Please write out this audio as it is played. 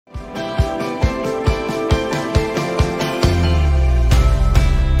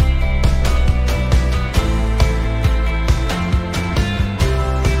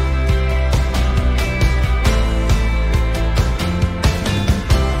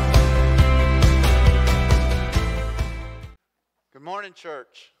morning,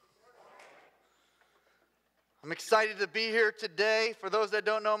 church. I'm excited to be here today. For those that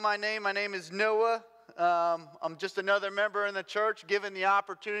don't know my name is Noah. I'm just another member in the church given the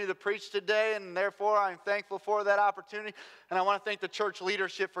opportunity to preach today, and therefore I'm thankful for that opportunity. And I want to thank the church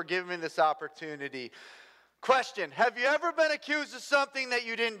leadership for giving me this opportunity. Question: have you ever been accused of something that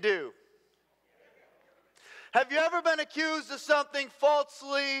you didn't do? Have you ever been accused of something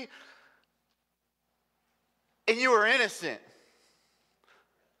falsely and you were innocent?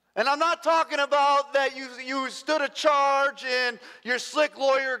 And I'm not talking about that you stood a charge and your slick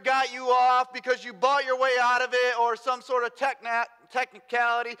lawyer got you off because you bought your way out of it or some sort of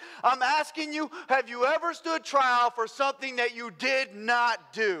technicality. I'm asking you, have you ever stood trial for something that you did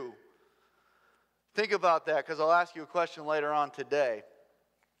not do? Think about that, because I'll ask you a question later on today.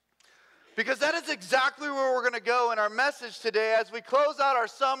 Because that is exactly where we're going to go in our message today as we close out our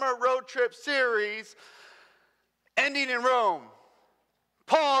summer road trip series, ending in Rome.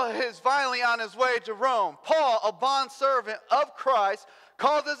 Paul is finally on his way to Rome. Paul, a bondservant of Christ,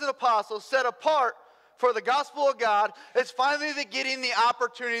 called as an apostle, set apart for the gospel of God, is finally getting the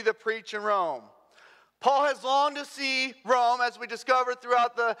opportunity to preach in Rome. Paul has longed to see Rome, as we discovered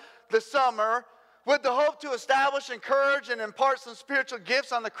throughout the summer, with the hope to establish, encourage, and impart some spiritual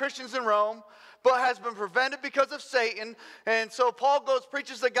gifts on the Christians in Rome, but has been prevented because of Satan. And so Paul goes,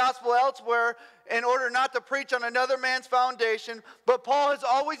 preaches the gospel elsewhere in order not to preach on another man's foundation. But Paul has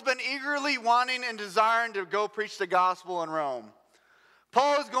always been eagerly wanting and desiring to go preach the gospel in Rome.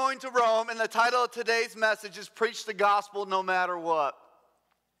 Paul is going to Rome, and the title of today's message is Preach the Gospel No Matter What.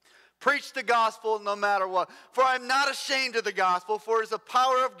 Preach the gospel no matter what. For I am not ashamed of the gospel, for it is the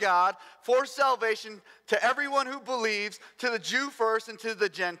power of God for salvation to everyone who believes, to the Jew first and to the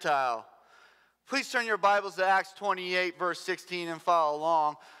Gentile. Please turn your Bibles to Acts 28, verse 16, and follow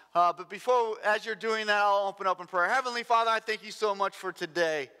along. But as you're doing that, I'll open up in prayer. Heavenly Father, I thank you so much for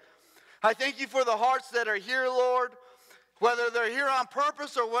today. I thank you for the hearts that are here, Lord, whether they're here on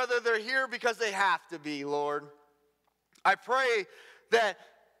purpose or whether they're here because they have to be, Lord. I pray that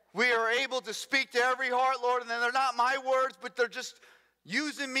we are able to speak to every heart, Lord, and they're not my words, but they're just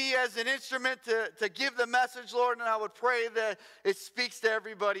using me as an instrument to give the message, Lord, and I would pray that it speaks to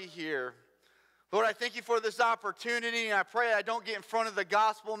everybody here. Lord, I thank you for this opportunity, and I pray I don't get in front of the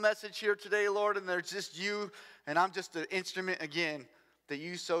gospel message here today, Lord, and there's just you, and I'm just an instrument, again, that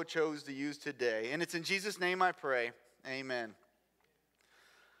you so chose to use today. And it's in Jesus' name I pray. Amen.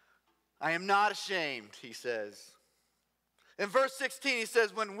 I am not ashamed, he says. In verse 16, he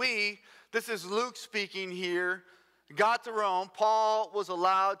says, when this is Luke speaking here, got to Rome, Paul was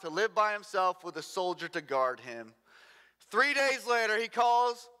allowed to live by himself with a soldier to guard him. 3 days later, he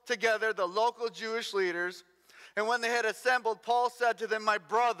calls together the local Jewish leaders, and when they had assembled, Paul said to them, my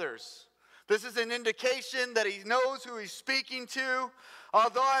brothers, this is an indication that he knows who he's speaking to.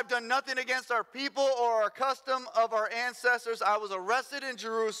 Although I've done nothing against our people or our custom of our ancestors, I was arrested in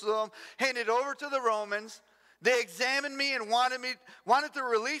Jerusalem, handed over to the Romans. They examined me and wanted to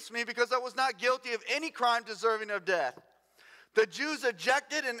release me because I was not guilty of any crime deserving of death. The Jews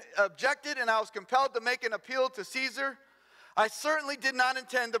objected, and I was compelled to make an appeal to Caesar. I certainly did not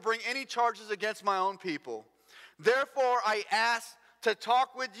intend to bring any charges against my own people. Therefore, I asked to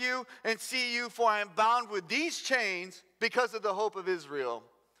talk with you and see you, for I am bound with these chains because of the hope of Israel.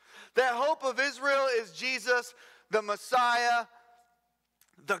 That hope of Israel is Jesus, the Messiah,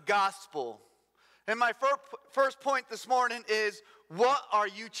 the gospel. And my first point this morning is, what are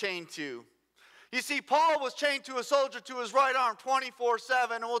you chained to? You see, Paul was chained to a soldier to his right arm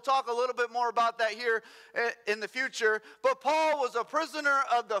 24/7, and we'll talk a little bit more about that here in the future. But Paul was a prisoner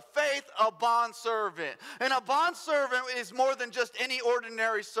of the faith, a bondservant. And a bondservant is more than just any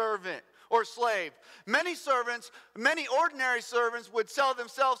ordinary servant or slave. Many ordinary servants would sell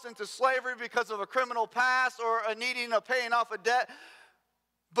themselves into slavery because of a criminal past or a needing of paying off a debt.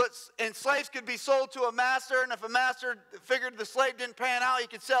 And slaves could be sold to a master, and if a master figured the slave didn't pan out, he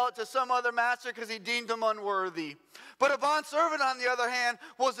could sell it to some other master because he deemed him unworthy. But a bondservant, on the other hand,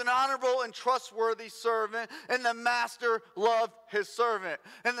 was an honorable and trustworthy servant, and the master loved his servant.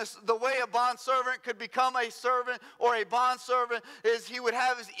 And the way a bondservant could become a servant or a bondservant is he would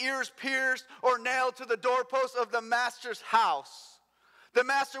have his ears pierced or nailed to the doorpost of the master's house. The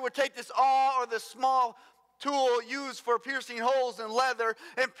master would take this awl or this small tool used for piercing holes in leather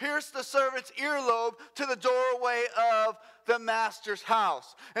and pierce the servant's earlobe to the doorway of the master's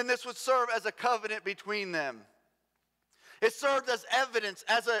house. And this would serve as a covenant between them. It served as evidence,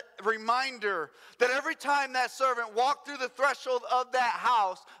 as a reminder that every time that servant walked through the threshold of that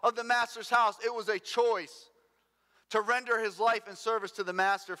house, of the master's house, it was a choice to render his life in service to the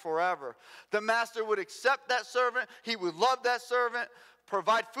master forever. The master would accept that servant. He would love that servant,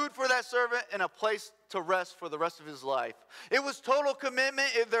 provide food for that servant, and a place to rest for the rest of his life. It was total commitment.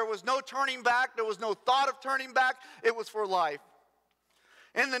 There was no turning back. There was no thought of turning back. It was for life.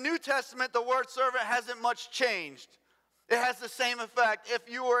 In the New Testament, the word servant hasn't much changed. It has the same effect. If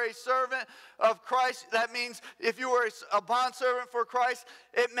you were a servant of Christ, that means if you were a bondservant for Christ,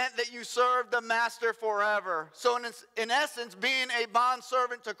 it meant that you served the master forever. So in essence, being a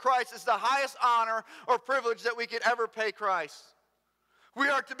bondservant to Christ is the highest honor or privilege that we could ever pay Christ. We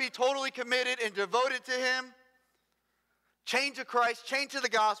are to be totally committed and devoted to him, chained to Christ, chained to the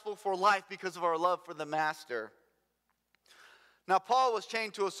gospel for life because of our love for the master. Now, Paul was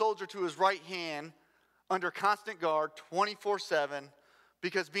chained to a soldier to his right hand under constant guard 24/7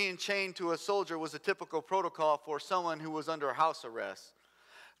 because being chained to a soldier was a typical protocol for someone who was under house arrest.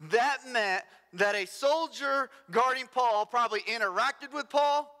 That meant that a soldier guarding Paul probably interacted with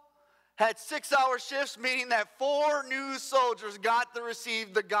Paul, had 6-hour shifts, meaning that 4 new soldiers got to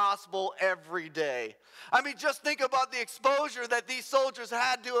receive the gospel every day. I mean, just think about the exposure that these soldiers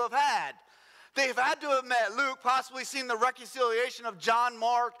had to have had. They've had to have met Luke, possibly seen the reconciliation of John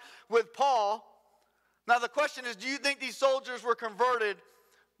Mark with Paul. Now the question is, do you think these soldiers were converted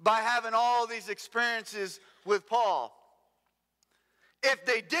by having all these experiences with Paul? If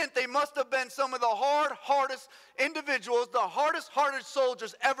they didn't, they must have been some of the hardest individuals, the hardest-hearted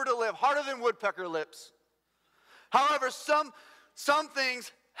soldiers ever to live, harder than woodpecker lips. However, some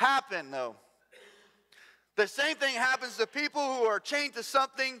things happen, though. The same thing happens to people who are chained to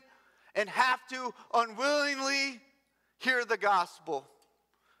something and have to unwillingly hear the gospel.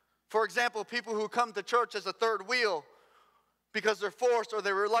 For example, people who come to church as a third wheel because they're forced or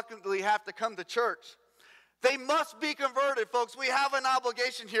they reluctantly have to come to church. They must be converted, folks. We have an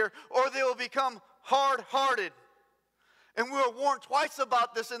obligation here, or they will become hard-hearted. And we were warned twice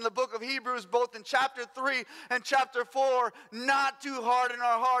about this in the book of Hebrews, both in chapter 3 and chapter 4, not to harden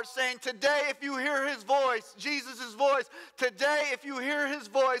our hearts, saying, today if you hear his voice, Jesus' voice, today if you hear his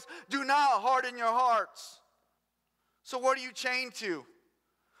voice, do not harden your hearts. So what are you chained to?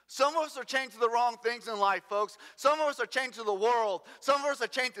 Some of us are chained to the wrong things in life, folks. Some of us are chained to the world. Some of us are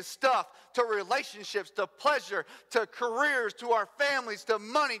chained to stuff, to relationships, to pleasure, to careers, to our families, to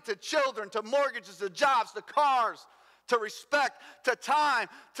money, to children, to mortgages, to jobs, to cars, to respect, to time,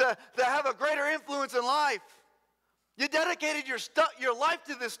 to have a greater influence in life. You dedicated your life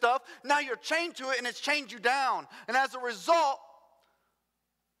to this stuff. Now you're chained to it, and it's chained you down. And as a result,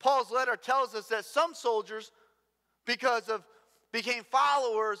 Paul's letter tells us that some soldiers, became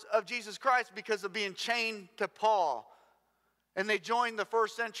followers of Jesus Christ because of being chained to Paul. And they joined the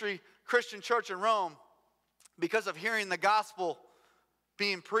first century Christian church in Rome because of hearing the gospel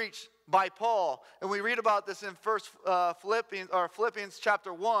being preached by Paul. And we read about this in Philippians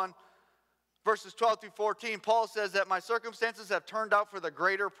chapter 1, verses 12 through 14. Paul says that my circumstances have turned out for the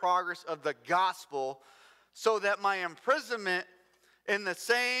greater progress of the gospel, so that my imprisonment in the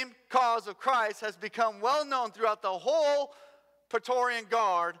same cause of Christ has become well known throughout the whole Praetorian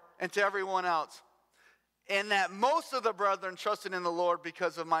Guard and to everyone else. And that most of the brethren trusting in the Lord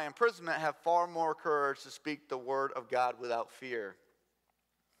because of my imprisonment have far more courage to speak the word of God without fear.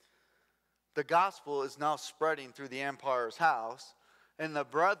 The gospel is now spreading through the empire's house, and the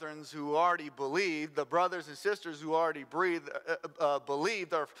brethren who already believed, the brothers and sisters who already believed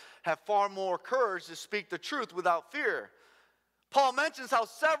have far more courage to speak the truth without fear. Paul mentions how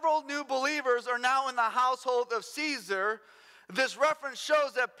several new believers are now in the household of Caesar. This reference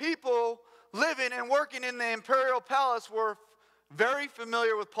shows that people living and working in the imperial palace were very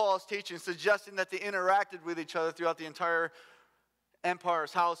familiar with Paul's teaching, suggesting that they interacted with each other throughout the entire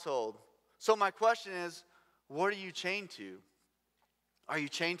empire's household. So my question is, what are you chained to? Are you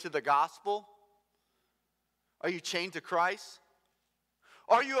chained to the gospel? Are you chained to Christ?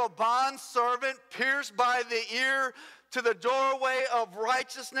 Are you a bond servant pierced by the ear to the doorway of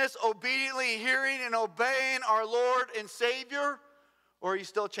righteousness, obediently hearing and obeying our Lord and Savior? Or are you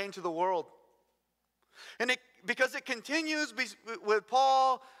still chained to the world? And because it continues with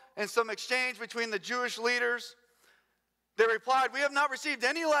Paul and some exchange between the Jewish leaders, they replied, we have not received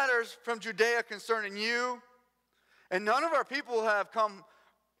any letters from Judea concerning you, and none of our people have come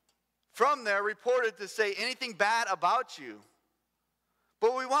from there reported to say anything bad about you.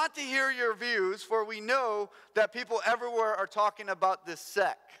 But we want to hear your views, for we know that people everywhere are talking about this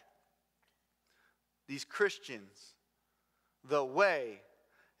sect, these Christians, the way.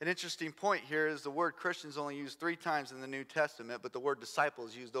 An interesting point here is the word Christians only used 3 times in the New Testament, but the word disciple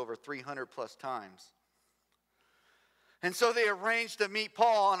is used over 300 plus times. And so they arranged to meet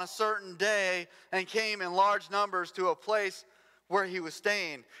Paul on a certain day and came in large numbers to a place where he was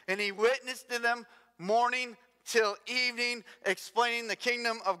staying. And he witnessed to them morning till evening, explaining the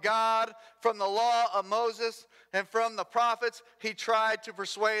kingdom of God from the law of Moses and from the prophets. He tried to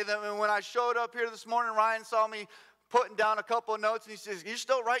persuade them. And when I showed up here this morning, Ryan saw me putting down a couple of notes, and he says, "You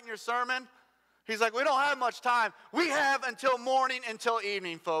still writing your sermon?" He's like, "We don't have much time." We have until morning, until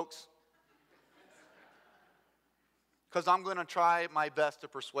evening, folks. Because I'm going to try my best to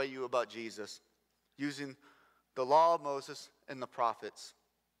persuade you about Jesus using the law of Moses and the prophets.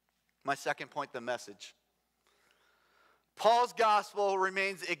 My second point, the message. Paul's gospel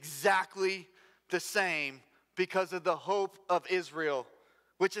remains exactly the same because of the hope of Israel,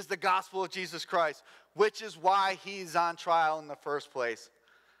 which is the gospel of Jesus Christ, which is why he's on trial in the first place.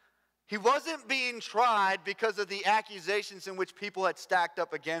 He wasn't being tried because of the accusations in which people had stacked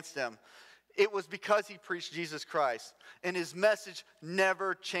up against him. It was because he preached Jesus Christ. And his message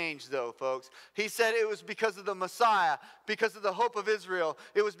never changed, though, folks. He said it was because of the Messiah, because of the hope of Israel.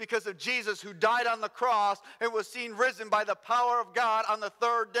 It was because of Jesus who died on the cross and was seen risen by the power of God on the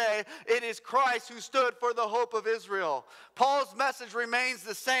third day. It is Christ who stood for the hope of Israel. Paul's message remains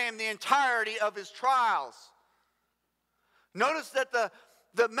the same the entirety of his trials. Notice that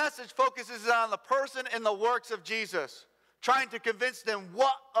the message focuses on the person and the works of Jesus, trying to convince them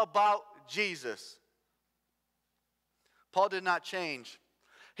what about Jesus. Paul did not change.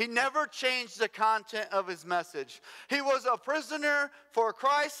 He never changed the content of his message. He was a prisoner for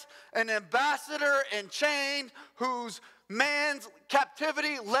Christ, an ambassador in chains, whose man's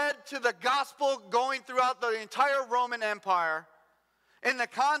captivity led to the gospel going throughout the entire Roman Empire. And the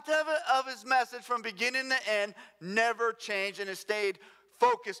content of his message from beginning to end never changed, and it stayed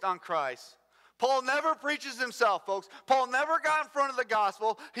focused on Christ. Paul never preaches himself, folks. Paul never got in front of the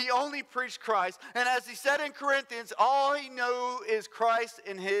gospel. He only preached Christ. And as he said in Corinthians, all he knew is Christ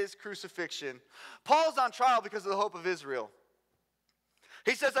and his crucifixion. Paul's on trial because of the hope of Israel.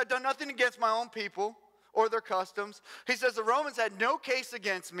 He says, "I've done nothing against my own people or their customs." He says, "The Romans had no case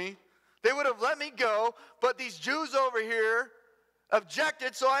against me. They would have let me go, but these Jews over here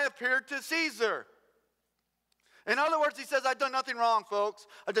objected, so I appeared to Caesar." In other words, he says, I've done nothing wrong, folks.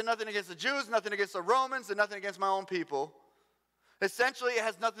 I've done nothing against the Jews, nothing against the Romans, and nothing against my own people. Essentially, it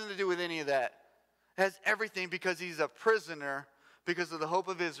has nothing to do with any of that. It has everything because he's a prisoner because of the hope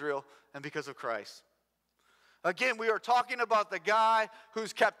of Israel and because of Christ. Again, we are talking about the guy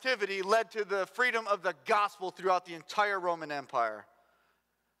whose captivity led to the freedom of the gospel throughout the entire Roman Empire.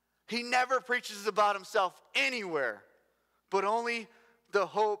 He never preaches about himself anywhere, but only the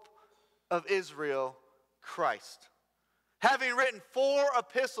hope of Israel, Christ. Having written 4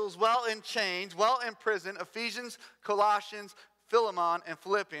 epistles while in chains, while in prison, Ephesians, Colossians, Philemon, and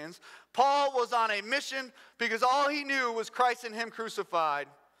Philippians, Paul was on a mission because all he knew was Christ and him crucified.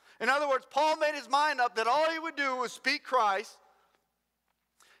 In other words, Paul made his mind up that all he would do was speak Christ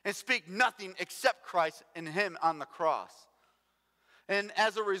and speak nothing except Christ and him on the cross. And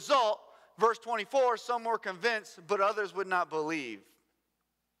as a result, verse 24, some were convinced, but others would not believe.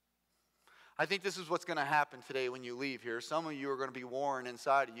 I think this is what's going to happen today when you leave here. Some of you are going to be warring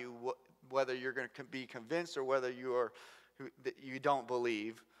inside of you whether you're going to be convinced or whether you don't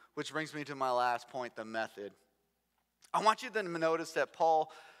believe, which brings me to my last point, the method. I want you to notice that Paul's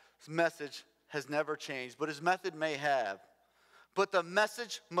message has never changed, but his method may have. But the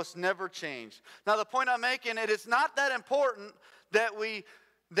message must never change. Now, the point I'm making, it is not that important that we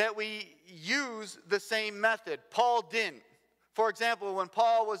use the same method. Paul didn't. For example, when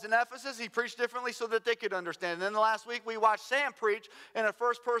Paul was in Ephesus, he preached differently so that they could understand. And then last week we watched Sam preach in a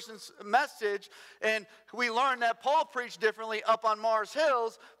first-person message, and we learned that Paul preached differently up on Mars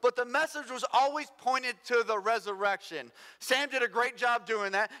Hills, but the message was always pointed to the resurrection. Sam did a great job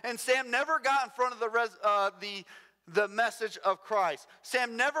doing that, and Sam never got in front of the message of Christ.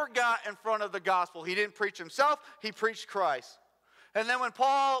 Sam never got in front of the gospel. He didn't preach himself, he preached Christ. And then when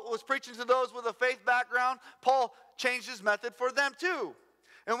Paul was preaching to those with a faith background, Paul changed his method for them too.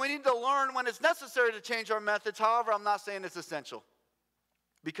 And we need to learn when it's necessary to change our methods. However, I'm not saying it's essential.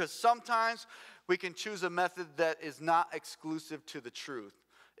 Because sometimes we can choose a method that is not exclusive to the truth,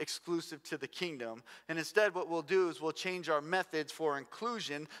 exclusive to the kingdom. And instead what we'll do is we'll change our methods for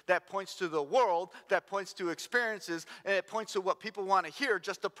inclusion that points to the world, that points to experiences, and it points to what people want to hear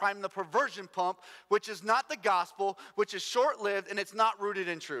just to prime the perversion pump, which is not the gospel, which is short-lived, and it's not rooted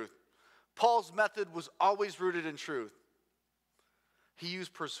in truth. Paul's method was always rooted in truth. He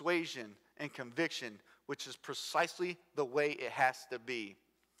used persuasion and conviction, which is precisely the way it has to be.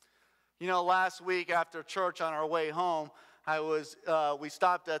 You know, last week after church on our way home, we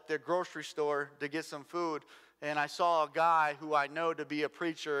stopped at the grocery store to get some food, and I saw a guy who I know to be a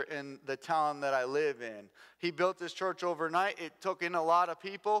preacher in the town that I live in. He built this church overnight. It took in a lot of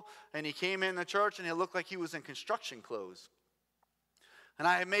people, and he came in the church, and it looked like he was in construction clothes. And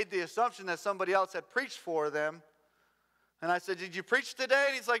I had made the assumption that somebody else had preached for them. And I said, "Did you preach today?"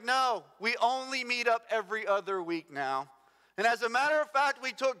 And he's like, "No, we only meet up every other week now." And as a matter of fact,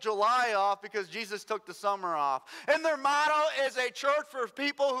 we took July off because Jesus took the summer off. And their motto is a church for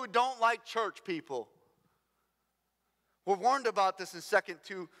people who don't like church people. We're warned about this in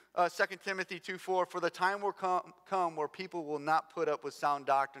 2 Timothy 2:4. For the time will come where people will not put up with sound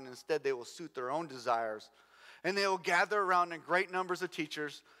doctrine. Instead, they will suit their own desires. And they will gather around in great numbers of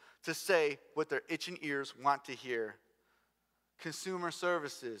teachers to say what their itching ears want to hear. Consumer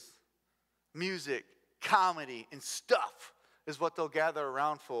services, music, comedy, and stuff is what they'll gather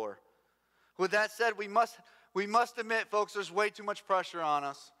around for. With that said, we must admit, folks, there's way too much pressure on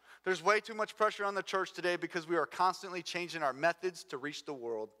us. There's way too much pressure on the church today because we are constantly changing our methods to reach the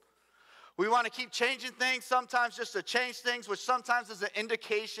world. We want to keep changing things, sometimes just to change things, which sometimes is an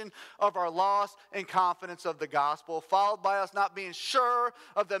indication of our loss and confidence of the gospel, followed by us not being sure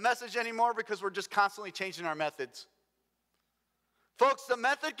of the message anymore because we're just constantly changing our methods. Folks, the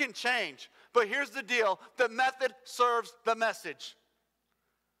method can change, but here's the deal. The method serves the message.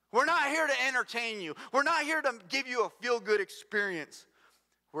 We're not here to entertain you. We're not here to give you a feel-good experience.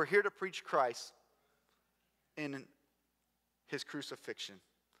 We're here to preach Christ in his crucifixion.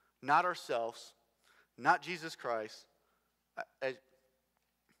 Not ourselves, not Jesus Christ,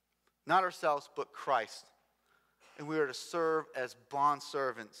 not ourselves, but Christ. And we are to serve as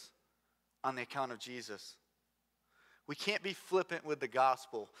bondservants on the account of Jesus. We can't be flippant with the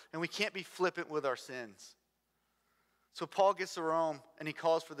gospel, and we can't be flippant with our sins. So Paul gets to Rome, and he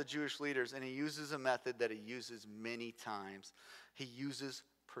calls for the Jewish leaders, and he uses a method that he uses many times. He uses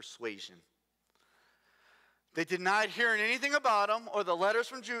persuasion. They denied hearing anything about him or the letters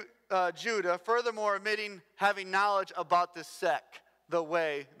from Judah, furthermore admitting having knowledge about this sect, the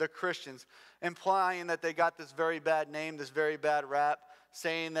way, the Christians, implying that they got this very bad name, this very bad rap,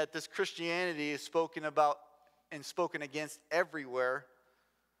 saying that this Christianity is spoken about and spoken against everywhere.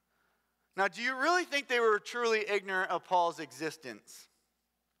 Now, do you really think they were truly ignorant of Paul's existence?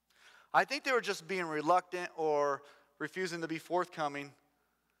 I think they were just being reluctant or refusing to be forthcoming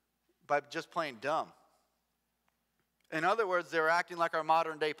by just playing dumb. In other words, they were acting like our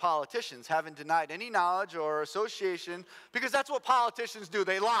modern day politicians, having denied any knowledge or association, because that's what politicians do.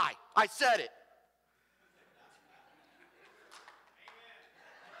 They lie. I said it.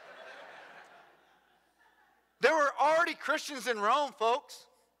 There were already Christians in Rome, folks.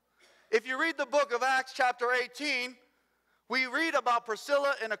 If you read the book of Acts chapter 18, we read about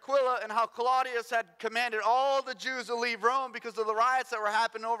Priscilla and Aquila and how Claudius had commanded all the Jews to leave Rome because of the riots that were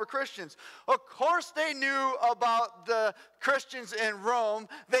happening over Christians. Of course they knew about the Christians in Rome.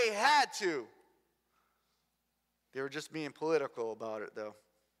 They had to. They were just being political about it, though.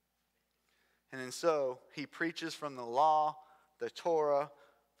 And so he preaches from the law, the Torah,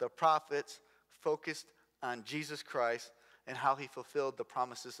 the prophets, focused on Jesus Christ and how he fulfilled the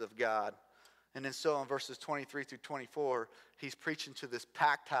promises of God. And then so in verses 23 through 24, he's preaching to this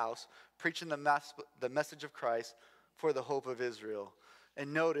packed house, preaching the message of Christ for the hope of Israel.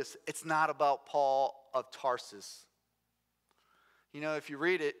 And notice, it's not about Paul of Tarsus. You know, if you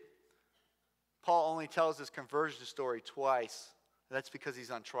read it, Paul only tells his conversion story twice. That's because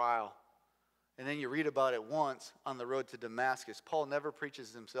he's on trial. And then you read about it once on the road to Damascus. Paul never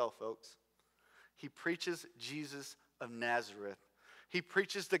preaches himself, folks. He preaches Jesus of Nazareth. He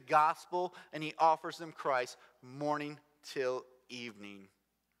preaches the gospel and he offers them Christ morning till evening.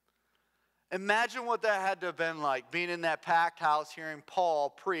 Imagine what that had to have been like, being in that packed house, hearing Paul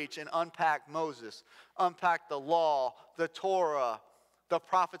preach and unpack Moses, unpack the law, the Torah, the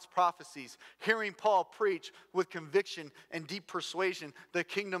prophets' prophecies, hearing Paul preach with conviction and deep persuasion the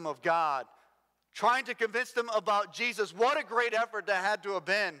kingdom of God, trying to convince them about Jesus. What a great effort that had to have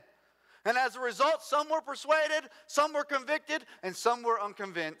been. And as a result, some were persuaded, some were convicted, and some were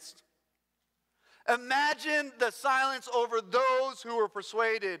unconvinced. Imagine the silence over those who were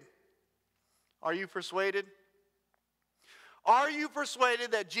persuaded. Are you persuaded? Are you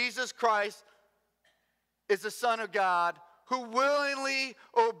persuaded that Jesus Christ is the Son of God who willingly,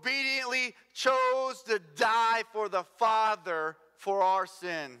 obediently chose to die for the Father for our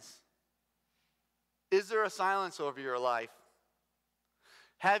sins? Is there a silence over your life?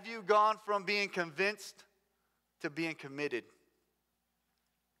 Have you gone from being convinced to being committed?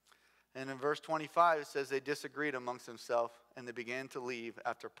 And in verse 25 it says they disagreed amongst themselves and they began to leave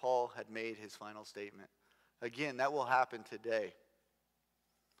after Paul had made his final statement. Again, that will happen today.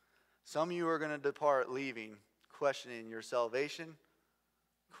 Some of you are going to depart leaving questioning your salvation,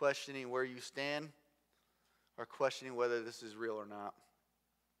 questioning where you stand, or questioning whether this is real or not?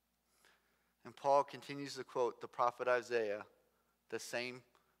 And Paul continues to quote the prophet Isaiah, the same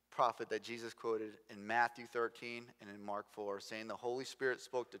prophet that Jesus quoted in Matthew 13 and in Mark 4, saying the Holy Spirit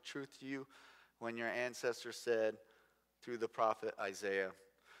spoke the truth to you when your ancestors said through the prophet Isaiah.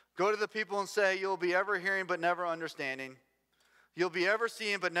 Go to the people and say, you'll be ever hearing but never understanding. You'll be ever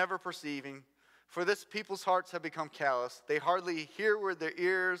seeing but never perceiving. For this people's hearts have become callous. They hardly hear with their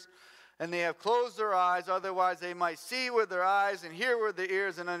ears, and they have closed their eyes. Otherwise they might see with their eyes and hear with their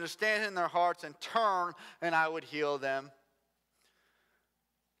ears and understand in their hearts and turn, and I would heal them.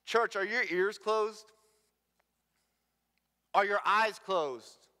 Church, are your ears closed? Are your eyes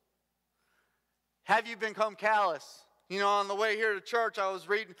closed? Have you become callous? You know, on the way here to church, I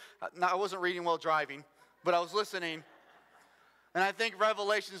wasn't reading while driving, but I was listening. And I think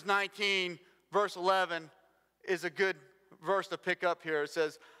Revelations 19, verse 11, is a good verse to pick up here. It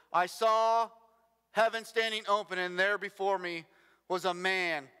says, I saw heaven standing open, and there before me was a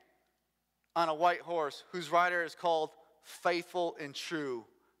man on a white horse, whose rider is called Faithful and True.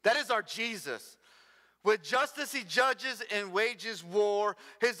 That is our Jesus. With justice he judges and wages war.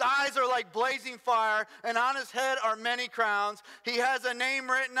 His eyes are like blazing fire, and on his head are many crowns. He has a name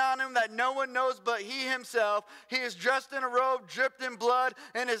written on him that no one knows but he himself. He is dressed in a robe dripped in blood,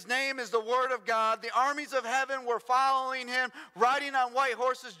 and his name is the Word of God. The armies of heaven were following him, riding on white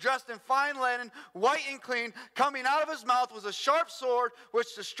horses, dressed in fine linen, white and clean. Coming out of his mouth was a sharp sword,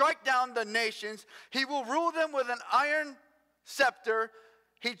 which to strike down the nations. He will rule them with an iron scepter.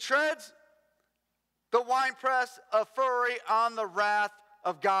 He treads the winepress of fury on the wrath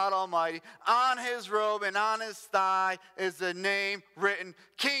of God Almighty. On his robe and on his thigh is the name written,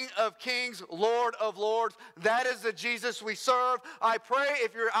 King of Kings, Lord of Lords. That is the Jesus we serve. I pray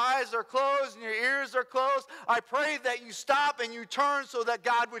if your eyes are closed and your ears are closed, I pray that you stop and you turn so that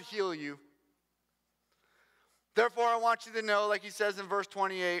God would heal you. Therefore, I want you to know, like he says in verse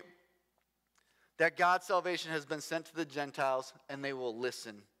 28, that God's salvation has been sent to the Gentiles, and they will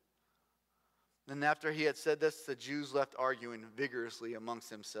listen. And after he had said this, the Jews left arguing vigorously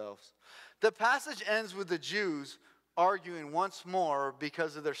amongst themselves. The passage ends with the Jews arguing once more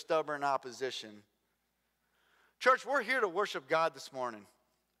because of their stubborn opposition. Church, we're here to worship God this morning,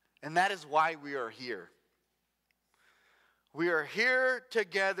 and that is why we are here. We are here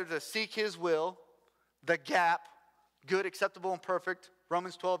together to seek his will, the gap, good, acceptable, and perfect,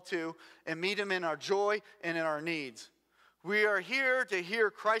 Romans 12:2, and meet him in our joy and in our needs. We are here to hear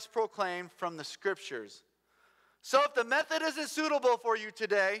Christ proclaimed from the Scriptures. So if the method isn't suitable for you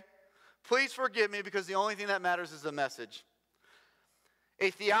today, please forgive me, because the only thing that matters is the message. A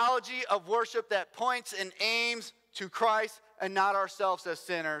theology of worship that points and aims to Christ and not ourselves as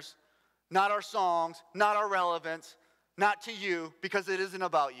sinners, not our songs, not our relevance, not to you, because it isn't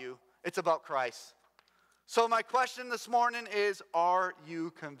about you. It's about Christ. So my question this morning is, are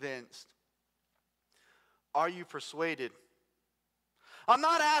you convinced? Are you persuaded? I'm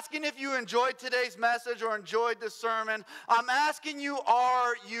not asking if you enjoyed today's message or enjoyed this sermon. I'm asking you,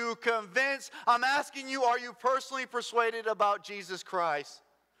 are you convinced? I'm asking you, are you personally persuaded about Jesus Christ?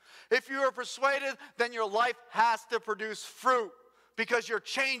 If you are persuaded, then your life has to produce fruit, because you're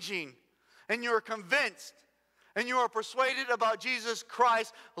changing and you're convinced and you are persuaded about Jesus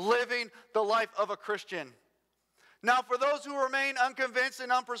Christ living the life of a Christian. Now, for those who remain unconvinced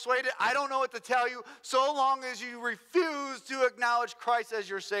and unpersuaded, I don't know what to tell you, so long as you refuse to acknowledge Christ as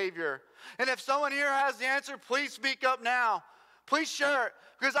your Savior. And if someone here has the answer, please speak up now. Please share it,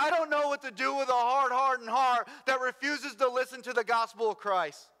 because I don't know what to do with a hard-hardened heart that refuses to listen to the gospel of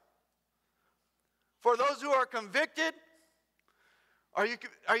Christ. For those who are convicted, are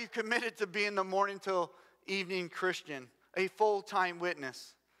you committed to being the morning till evening Christian, a full-time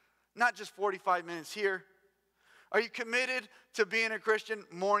witness? Not just 45 minutes here. Are you committed to being a Christian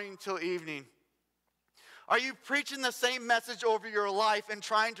morning till evening? Are you preaching the same message over your life and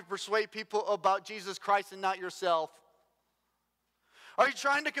trying to persuade people about Jesus Christ and not yourself? Are you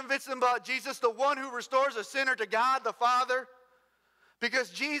trying to convince them about Jesus, the one who restores a sinner to God the Father? Because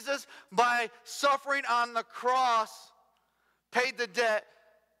Jesus, by suffering on the cross, paid the debt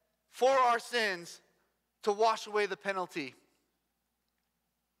for our sins to wash away the penalty.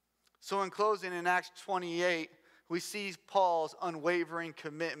 So in closing, in Acts 28, we see Paul's unwavering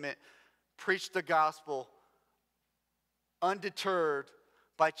commitment, preach the gospel, undeterred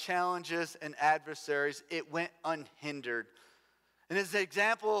by challenges and adversaries. It went unhindered. And his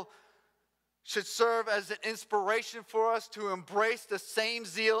example should serve as an inspiration for us to embrace the same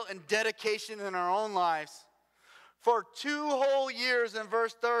zeal and dedication in our own lives. For 2 whole years, in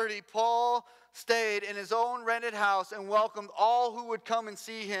verse 30, Paul stayed in his own rented house and welcomed all who would come and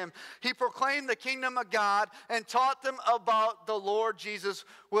see him. He proclaimed the kingdom of God and taught them about the Lord Jesus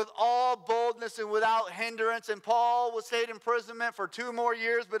with all boldness and without hindrance. And Paul was stayed in imprisonment for 2 more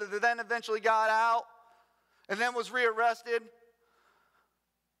years, but then eventually got out and then was rearrested.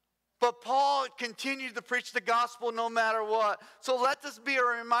 But Paul continued to preach the gospel no matter what. So let this be a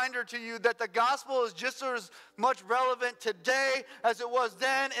reminder to you that the gospel is just as much relevant today as it was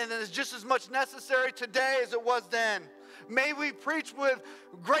then, and it is just as much necessary today as it was then. May we preach with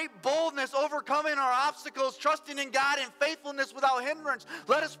great boldness, overcoming our obstacles, trusting in God in faithfulness without hindrance.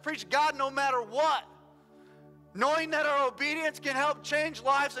 Let us preach God no matter what, knowing that our obedience can help change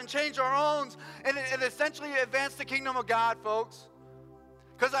lives and change our own, and essentially advance the kingdom of God, folks.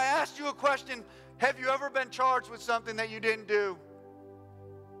 Because I asked you a question, have you ever been charged with something that you didn't do?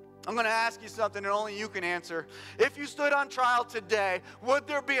 I'm going to ask you something that only you can answer. If you stood on trial today, would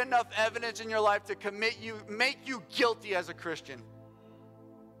there be enough evidence in your life to make you guilty as a Christian?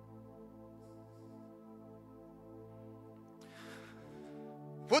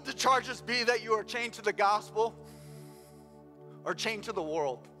 Would the charges be that you are chained to the gospel or chained to the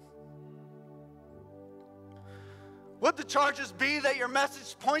world? Would the charges be that your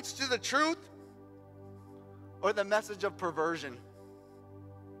message points to the truth or the message of perversion?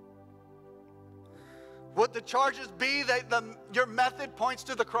 Would the charges be that your method points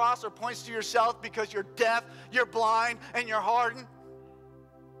to the cross or points to yourself because you're deaf, you're blind, and you're hardened?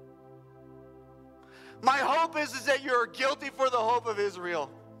 My hope is that you're guilty for the hope of Israel.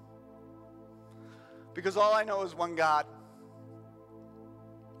 Because all I know is one God.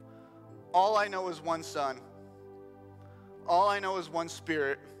 All I know is one Son. All I know is one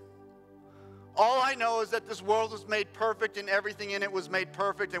Spirit. All I know is that this world was made perfect and everything in it was made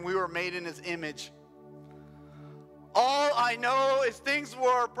perfect and we were made in His image. All I know is things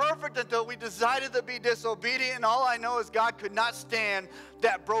were perfect until we decided to be disobedient, and all I know is God could not stand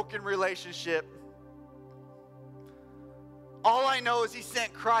that broken relationship. All I know is He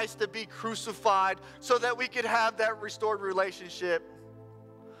sent Christ to be crucified so that we could have that restored relationship.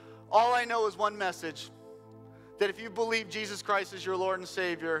 All I know is one message. That if you believe Jesus Christ is your Lord and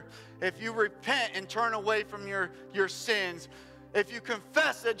Savior, if you repent and turn away from your sins, if you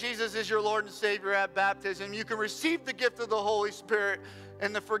confess that Jesus is your Lord and Savior at baptism, you can receive the gift of the Holy Spirit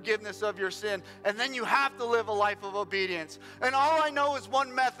and the forgiveness of your sin. And then you have to live a life of obedience. And all I know is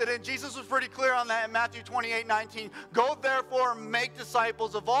one method, and Jesus was pretty clear on that in Matthew 28:19. Go therefore and make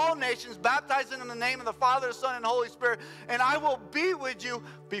disciples of all nations, baptizing them in the name of the Father, the Son, and Holy Spirit, and I will be with you.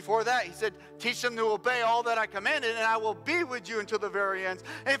 Before that, He said, teach them to obey all that I commanded, and I will be with you until the very end.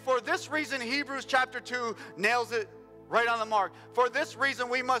 And for this reason, Hebrews chapter 2 nails it right on the mark. For this reason,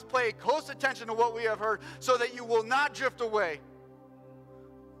 we must pay close attention to what we have heard, so that you will not drift away.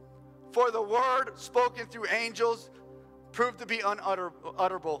 For the word spoken through angels proved to be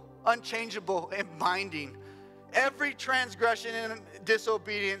unutterable, unchangeable, and binding. Every transgression and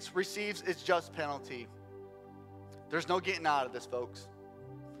disobedience receives its just penalty. There's no getting out of this, folks.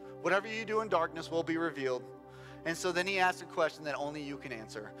 Whatever you do in darkness will be revealed. And so then he asks a question that only you can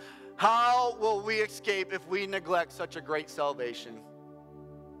answer. How will we escape if we neglect such a great salvation?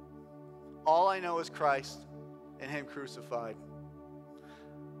 All I know is Christ and Him crucified.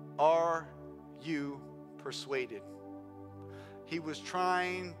 Are you persuaded? He was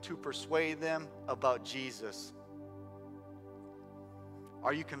trying to persuade them about Jesus.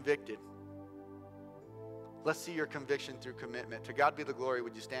 Are you convicted? Let's see your conviction through commitment. To God be the glory.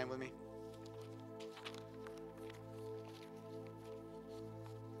 Would you stand with me?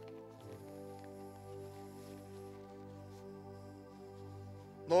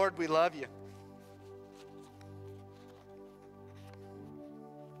 Lord, we love You.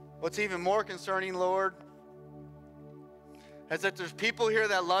 What's even more concerning, Lord, is that there's people here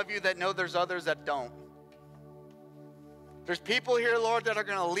that love You that know there's others that don't. There's people here, Lord, that are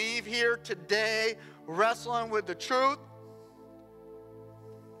going to leave here today wrestling with the truth,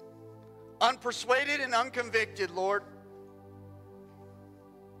 unpersuaded and unconvicted, Lord.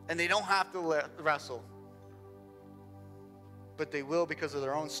 And they don't have to wrestle, but they will because of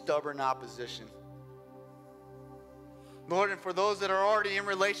their own stubborn opposition. Lord, and for those that are already in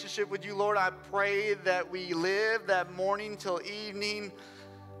relationship with You, Lord, I pray that we live that morning till evening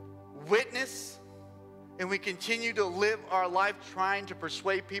witness, and we continue to live our life trying to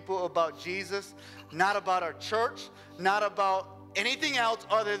persuade people about Jesus, not about our church, not about anything else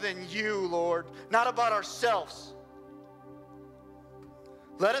other than You, Lord, not about ourselves.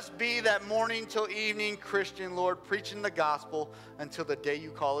 Let us be that morning till evening Christian, Lord, preaching the gospel until the day You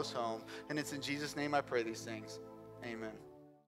call us home. And it's in Jesus' name I pray these things. Amen.